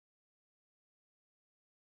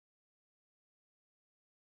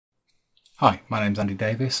Hi, my name's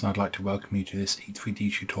Davies and I'd like to welcome you to this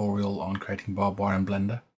E3D tutorial on creating barbed wire in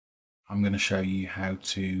Blender. I'm going to show you how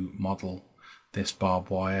to model this barbed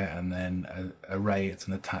wire and then array it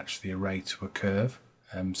and attach the array to a curve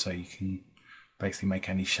so you can basically make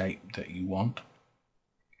any shape that you want.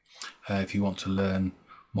 If you want to learn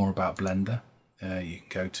more about Blender, you can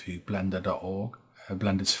go to blender.org.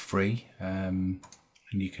 Blender's free and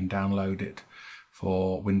you can download it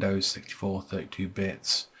for Windows 64, 32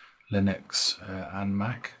 bits, Linux and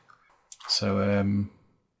Mac. So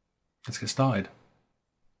let's get started.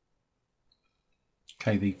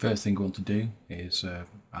 Okay, the first thing we want to do is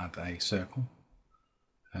add a circle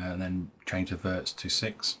and then change the verts to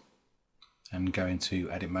 6 and go into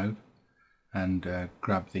edit mode and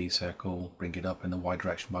grab the circle, bring it up in the Y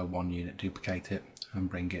direction by 1 unit, duplicate it and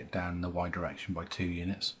bring it down in the Y direction by 2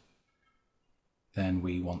 units. Then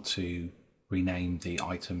we want to rename the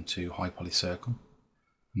item to high poly circle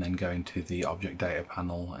and then go into the object data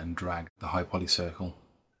panel and drag the high poly circle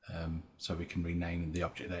so we can rename the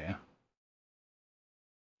object data.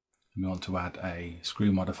 And we want to add a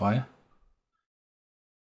screw modifier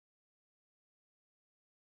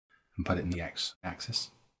and put it in the X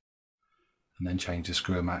axis and then change the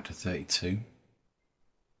screw amount to 32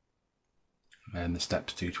 and the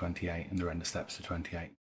steps to 28 and the render steps to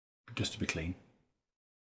 28, just to be clean.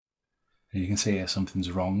 And you can see here something's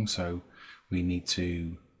wrong, so we need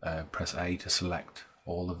to press A to select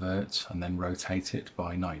all the verts and then rotate it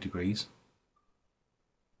by 90 degrees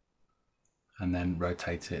and then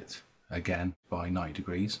rotate it again by 90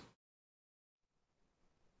 degrees.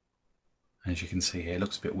 As you can see here, it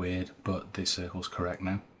looks a bit weird, but this circle's correct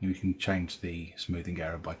now. You can change the smoothing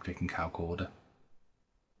error by clicking calc order.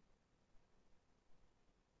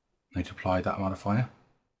 Need to apply that modifier.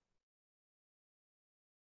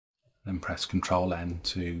 Then press Ctrl N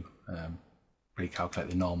to recalculate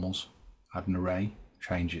the normals, add an array,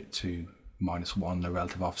 change it to -1 the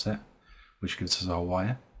relative offset, which gives us our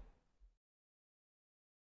wire.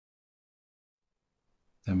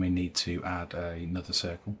 Then we need to add another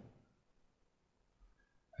circle.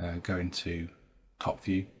 Go into top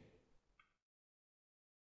view,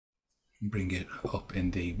 bring it up in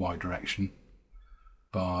the Y direction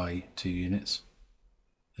by 2 units.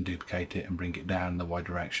 And duplicate it and bring it down the Y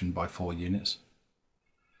direction by 4 units.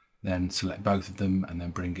 Then select both of them and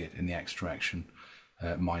then bring it in the X direction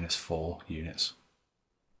 -4 units.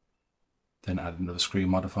 Then add another screw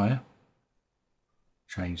modifier,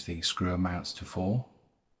 change the screw amounts to 4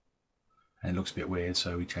 and it looks a bit weird,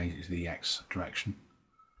 so we change it to the X direction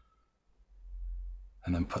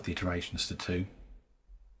and then put the iterations to 2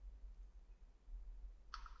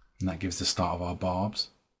 and that gives the start of our barbs.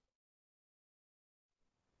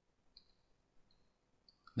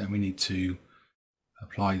 Then we need to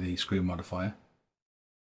apply the screw modifier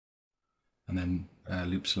and then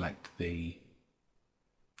loop select the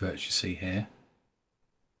verts you see here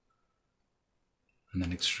and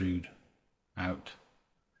then extrude out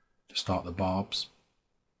to start the barbs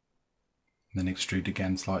and then extrude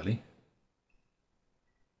again slightly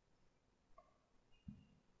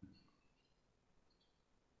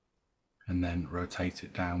and then rotate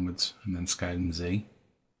it downwards and then scale in Z.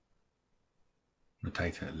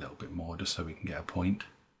 Rotate it a little bit more just so we can get a point.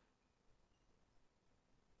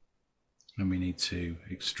 And we need to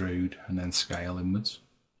extrude and then scale inwards.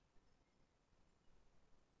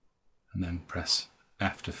 And then press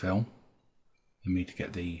F to fill. And we need to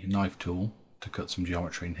get the knife tool to cut some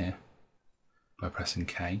geometry in here by pressing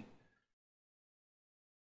K.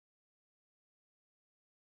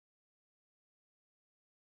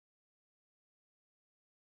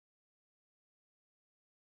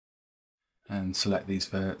 And select these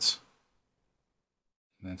verts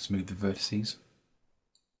and then smooth the vertices.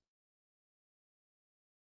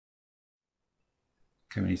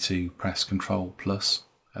 Okay, we need to press Ctrl plus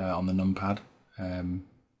on the numpad and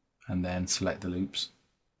then select the loops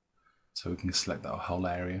so we can select that whole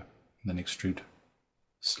area and then extrude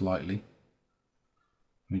slightly.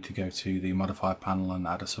 We need to go to the modifier panel and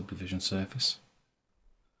add a subdivision surface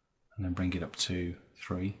and then bring it up to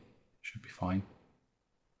 3, should be fine.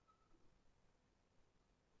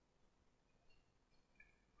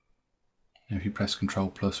 If you press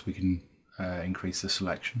Ctrl plus, we can increase the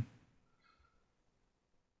selection.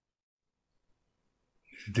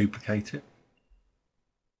 You duplicate it.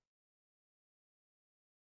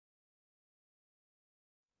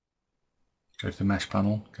 Go to the mesh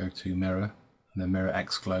panel, go to mirror, and then mirror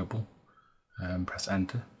X global, and press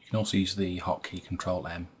enter. You can also use the hotkey Ctrl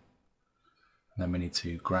M. And then we need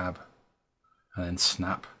to grab and then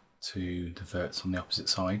snap to the verts on the opposite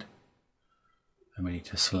side. And we need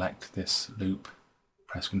to select this loop,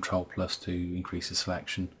 press Ctrl plus to increase the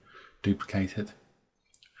selection, duplicate it,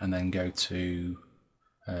 and then go to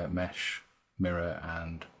Mesh, Mirror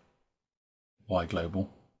and Y Global.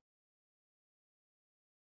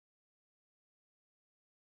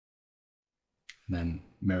 And then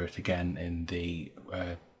mirror it again in the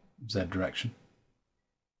Z direction.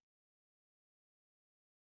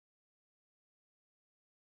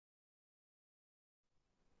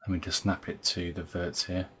 And we just snap it to the verts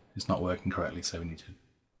here. It's not working correctly, so we need to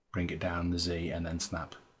bring it down the Z and then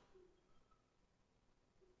snap.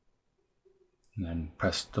 And then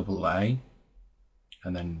press double A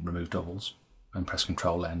and then remove doubles and press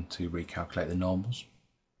Ctrl N to recalculate the normals.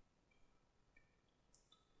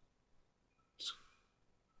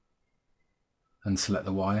 And select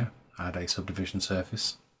the wire, add a subdivision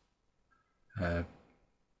surface, turn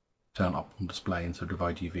optimal display and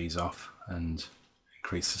subdivide UVs off, and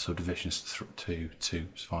increase the subdivisions to 2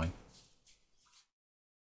 is fine.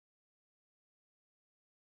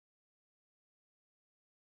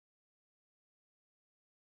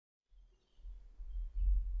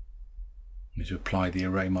 We need to apply the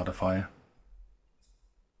array modifier.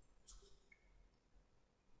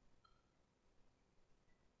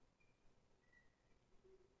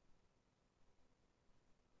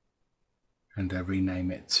 And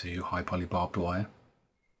rename it to high poly barbed wire.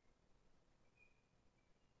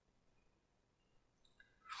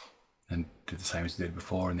 And do the same as we did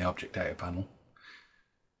before in the object data panel.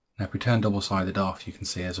 Now if we turn double-sided off, you can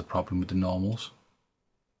see there's a problem with the normals.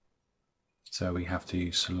 So we have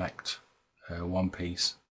to select one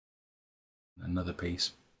piece, another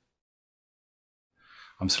piece.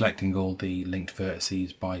 I'm selecting all the linked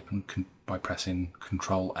vertices by pressing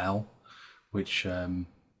Ctrl L, which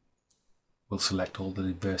will select all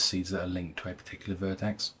the vertices that are linked to a particular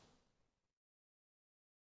vertex.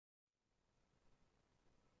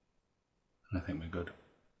 And I think we're good.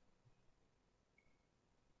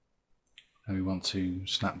 Now we want to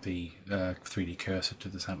snap the 3D cursor to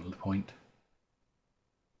the centre of the point.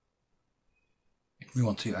 We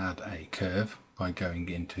want to add a curve by going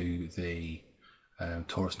into the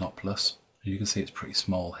torus knot plus. You can see it's pretty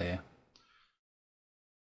small here.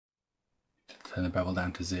 Turn the bevel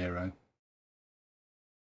down to 0.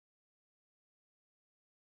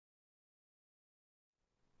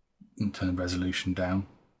 And turn the resolution down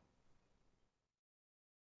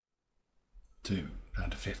to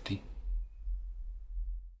 50.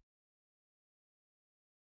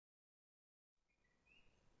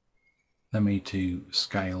 Then we need to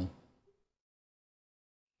scale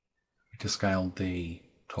the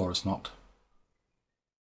torus knot.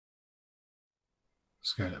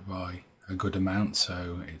 Scale it by a good amount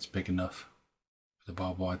so it's big enough for the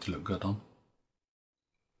barbed wire to look good on.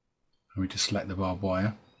 And we just select the barbed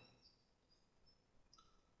wire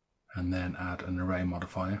and then add an array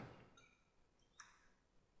modifier.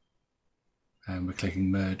 And we're clicking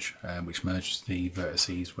merge, which merges the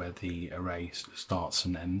vertices where the array starts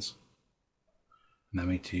and ends. And then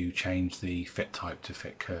we need to change the fit type to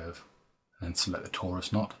fit curve and then select the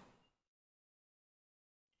torus knot.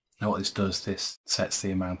 Now what this does, this sets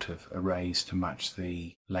the amount of arrays to match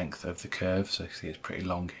the length of the curve, so you can see it's pretty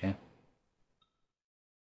long here.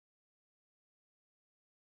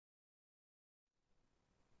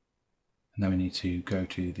 And then we need to go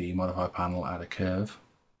to the modifier panel, add a curve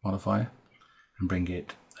modifier and bring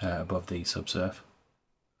it above the subsurf.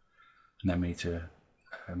 And then we need to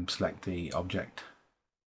select the object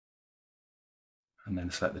and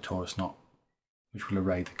then select the torus knot, which will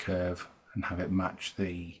array the curve and have it match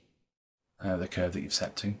the curve that you've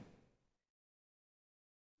set to.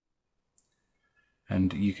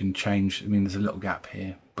 And you can change, I mean there's a little gap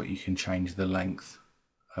here, but you can change the length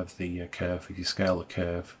of the curve. If you scale the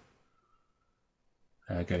curve,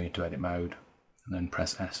 go into edit mode and then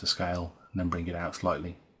press S to scale and then bring it out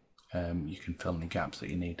slightly, you can fill in the gaps that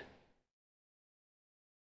you need.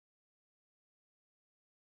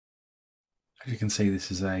 As you can see,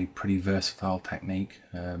 this is a pretty versatile technique.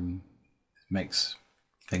 It makes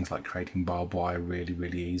things like creating barbed wire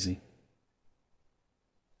really easy.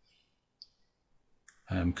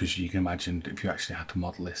 Because you can imagine if you actually had to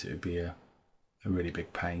model this, it would be a really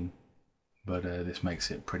big pain. But this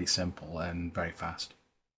makes it pretty simple and very fast.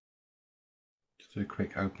 Just a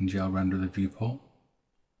quick OpenGL render of the viewport.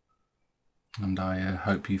 And I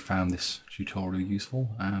hope you found this tutorial useful,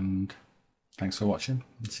 and thanks for watching,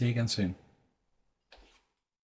 and see you again soon.